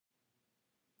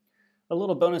A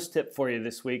little bonus tip for you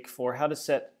this week for how to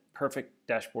set perfect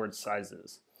dashboard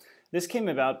sizes. This came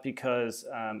about because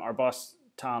our boss,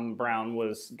 Tom Brown,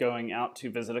 was going out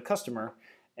to visit a customer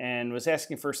and was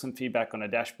asking for some feedback on a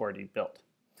dashboard he built.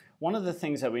 One of the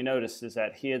things that we noticed is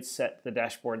that he had set the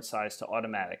dashboard size to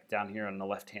automatic down here on the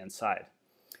left-hand side.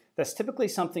 That's typically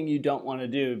something you don't want to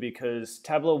do because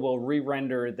Tableau will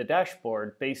re-render the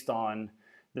dashboard based on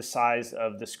the size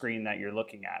of the screen that you're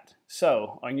looking at.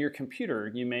 So on your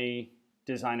computer, you may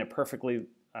design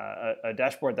a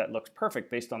dashboard that looks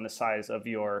perfect based on the size of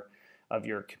your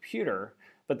computer.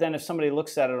 But then if somebody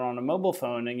looks at it on a mobile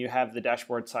phone and you have the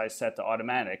dashboard size set to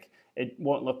automatic, it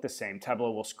won't look the same.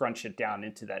 Tableau will scrunch it down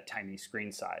into that tiny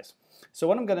screen size. So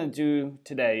what I'm going to do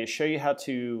today is show you how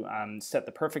to set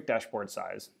the perfect dashboard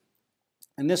size.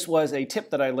 And this was a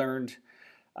tip that I learned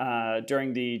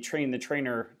during the Train the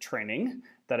Trainer training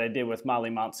that I did with Molly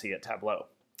Mountsie at Tableau.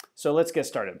 So let's get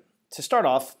started. To start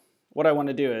off, what I want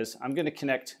to do is I'm going to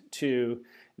connect to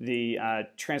the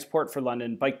Transport for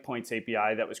London Bike Points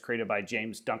API that was created by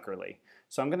James Dunkerley.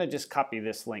 So I'm going to just copy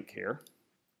this link here.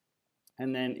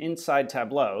 And then inside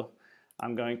Tableau,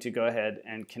 I'm going to go ahead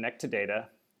and connect to data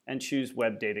and choose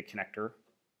Web Data Connector.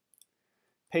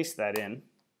 Paste that in.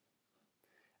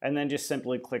 And then just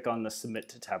simply click on the Submit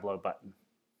to Tableau button.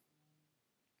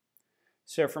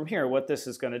 So from here, what this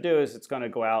is going to do is it's going to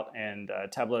go out and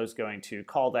Tableau is going to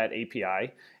call that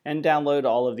API and download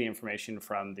all of the information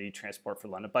from the Transport for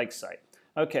London Bike site.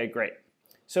 Okay, great.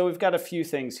 So we've got a few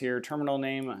things here. Terminal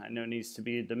name, I know it needs to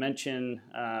be a dimension.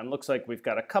 Looks like we've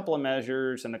got a couple of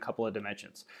measures and a couple of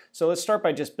dimensions. So let's start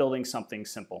by just building something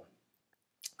simple.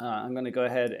 I'm going to go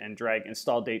ahead and drag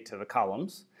install date to the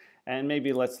columns. And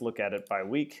maybe let's look at it by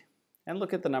week and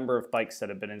look at the number of bikes that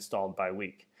have been installed by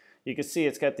week. You can see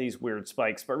it's got these weird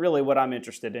spikes, but really what I'm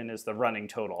interested in is the running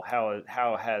total.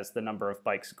 How has the number of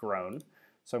bikes grown?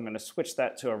 So I'm going to switch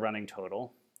that to a running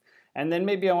total. And then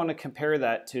maybe I want to compare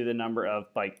that to the number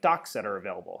of bike docks that are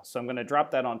available. So I'm going to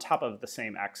drop that on top of the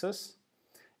same axis,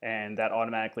 and that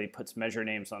automatically puts measure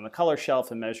names on the color shelf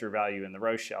and measure value in the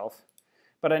row shelf.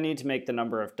 But I need to make the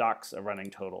number of docks a running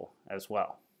total as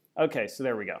well. Okay, so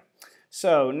there we go.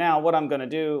 So now what I'm going to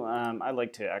do, I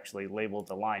like to actually label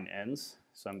the line ends.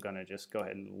 So I'm going to just go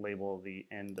ahead and label the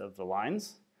end of the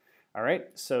lines. All right,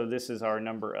 so this is our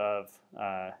number of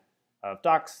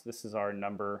docks. This is our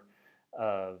number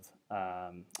of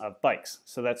bikes.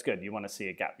 So that's good. You want to see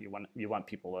a gap. You want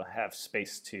people to have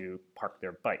space to park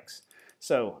their bikes.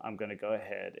 So I'm going to go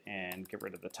ahead and get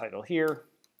rid of the title here.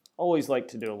 Always like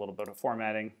to do a little bit of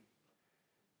formatting.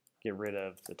 Get rid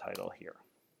of the title here.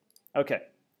 Okay,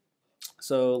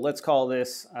 so let's call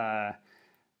this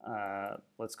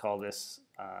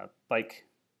bike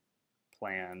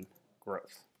plan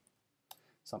growth,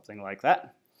 something like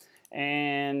that.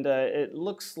 And it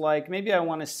looks like maybe I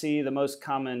want to see the most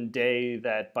common day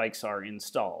that bikes are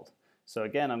installed. So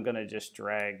again, I'm going to just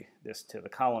drag this to the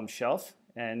column shelf,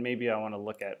 and maybe I want to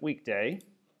look at weekday,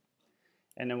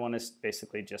 and I want to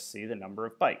basically just see the number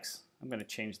of bikes. I'm going to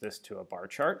change this to a bar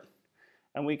chart,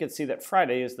 and we can see that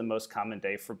Friday is the most common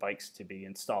day for bikes to be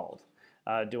installed.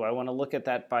 Do I want to look at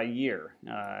that by year?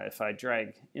 If I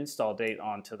drag install date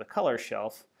onto the color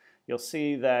shelf, you'll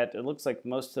see that it looks like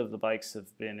most of the bikes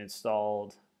have been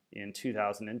installed in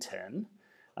 2010,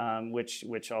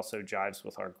 which also jives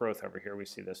with our growth over here. We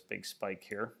see this big spike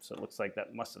here, so it looks like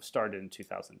that must have started in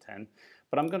 2010.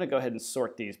 But I'm going to go ahead and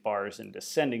sort these bars in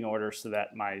descending order so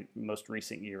that my most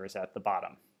recent year is at the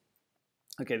bottom.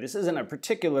 Okay, this isn't a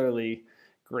particularly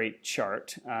great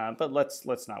chart, but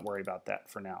let's not worry about that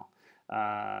for now.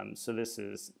 So this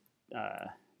is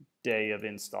day of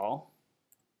install.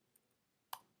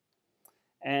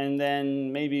 And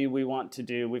then maybe we want to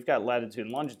do, we've got latitude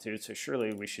and longitude, so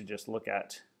surely we should just look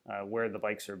at where the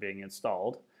bikes are being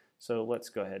installed. So let's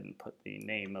go ahead and put the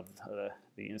name of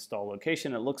the install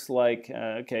location. It looks like,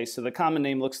 okay, so the common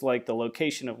name looks like the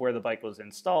location of where the bike was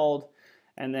installed.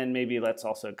 And then maybe let's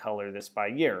also color this by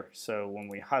year. So when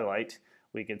we highlight,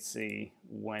 we could see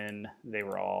when they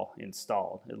were all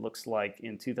installed. It looks like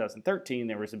in 2013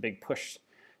 there was a big push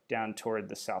down toward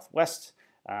the southwest.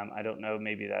 I don't know,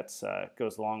 maybe that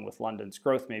goes along with London's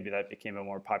growth. Maybe that became a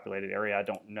more populated area. I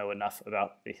don't know enough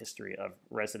about the history of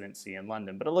residency in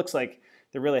London, but it looks like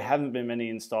there really haven't been many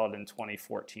installed in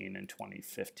 2014 and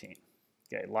 2015.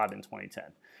 Okay, a lot in 2010.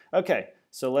 Okay,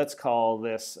 so let's call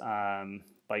this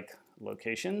bike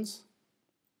locations.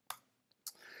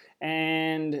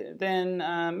 And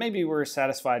then maybe we're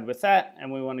satisfied with that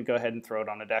and we want to go ahead and throw it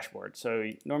on a dashboard.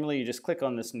 So normally you just click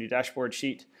on this new dashboard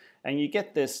sheet and you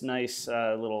get this nice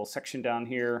little section down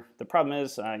here. The problem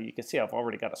is you can see I've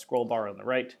already got a scroll bar on the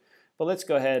right, but let's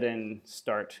go ahead and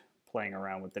start playing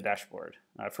around with the dashboard.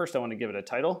 First, I want to give it a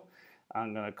title.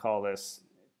 I'm going to call this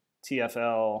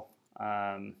TFL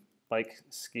bike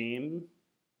scheme.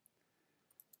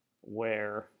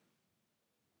 Where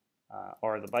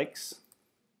are the bikes?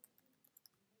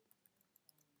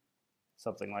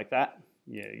 Something like that.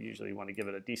 You usually want to give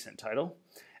it a decent title.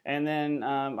 And then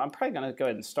I'm probably going to go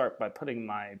ahead and start by putting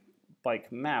my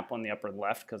bike map on the upper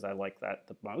left because I like that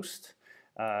the most.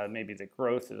 Maybe the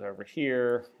growth is over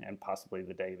here, and possibly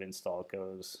the day of install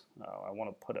goes. I want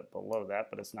to put it below that,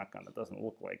 but it's not going to. Doesn't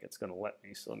look like it's going to let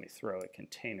me. So let me throw a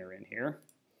container in here.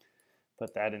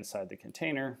 Put that inside the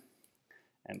container,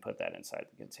 and put that inside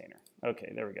the container.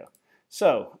 Okay, there we go.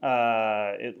 So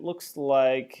it looks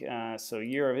like, so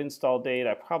year of install date,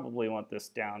 I probably want this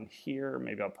down here.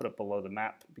 Maybe I'll put it below the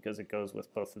map because it goes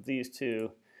with both of these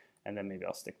two. And then maybe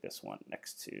I'll stick this one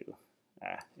next to,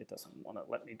 it doesn't want to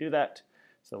let me do that.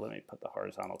 So let me put the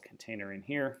horizontal container in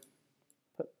here,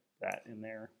 put that in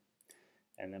there,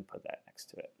 and then put that next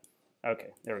to it. Okay,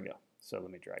 there we go. So let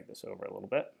me drag this over a little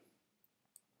bit.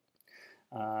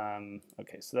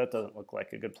 Okay, so that doesn't look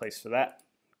like a good place for that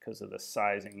because of the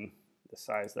sizing, the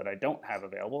size that I don't have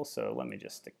available. So let me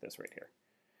just stick this right here.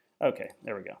 Okay,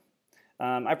 there we go.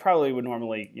 I probably would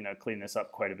normally, clean this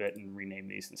up quite a bit and rename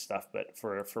these and stuff, but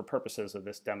for purposes of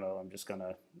this demo, I'm just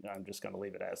gonna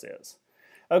leave it as is.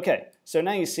 Okay, so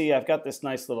now you see I've got this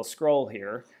nice little scroll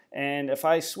here, and if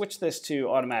I switch this to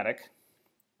automatic,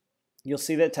 you'll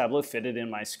see that Tableau fitted in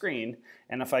my screen,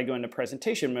 and if I go into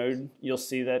presentation mode, you'll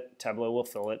see that Tableau will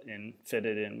fit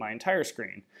it in my entire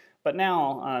screen. But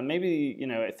now maybe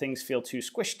things feel too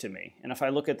squished to me, and if I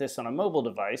look at this on a mobile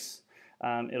device,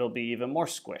 it'll be even more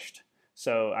squished.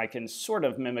 So I can sort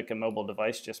of mimic a mobile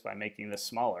device just by making this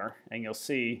smaller, and you'll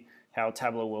see how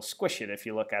Tableau will squish it if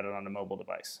you look at it on a mobile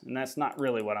device. And that's not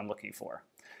really what I'm looking for.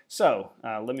 So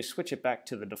let me switch it back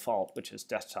to the default, which is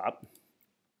desktop.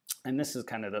 And this is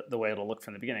kind of the way it'll look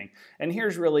from the beginning. And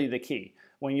here's really the key.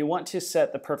 When you want to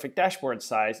set the perfect dashboard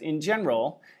size, in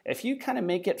general, if you kind of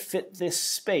make it fit this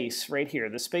space right here,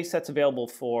 the space that's available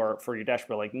for your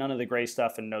dashboard, like none of the gray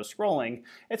stuff and no scrolling,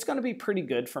 it's going to be pretty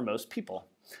good for most people.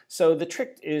 So the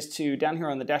trick is to, down here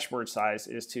on the dashboard size,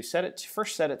 is to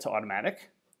first set it to automatic,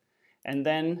 and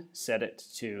then set it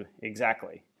to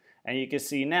exactly. And you can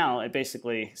see now it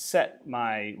basically set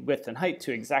my width and height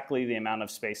to exactly the amount of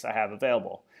space I have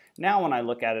available. Now when I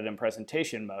look at it in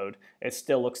presentation mode, it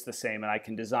still looks the same, and I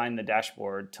can design the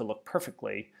dashboard to look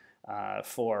perfectly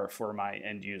for my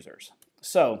end users.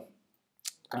 So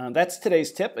that's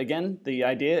today's tip. Again, the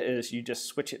idea is you just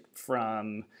switch it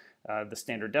from the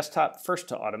standard desktop first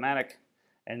to automatic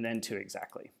and then to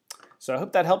exactly. So I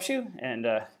hope that helps you, and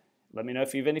let me know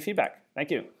if you have any feedback.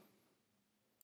 Thank you.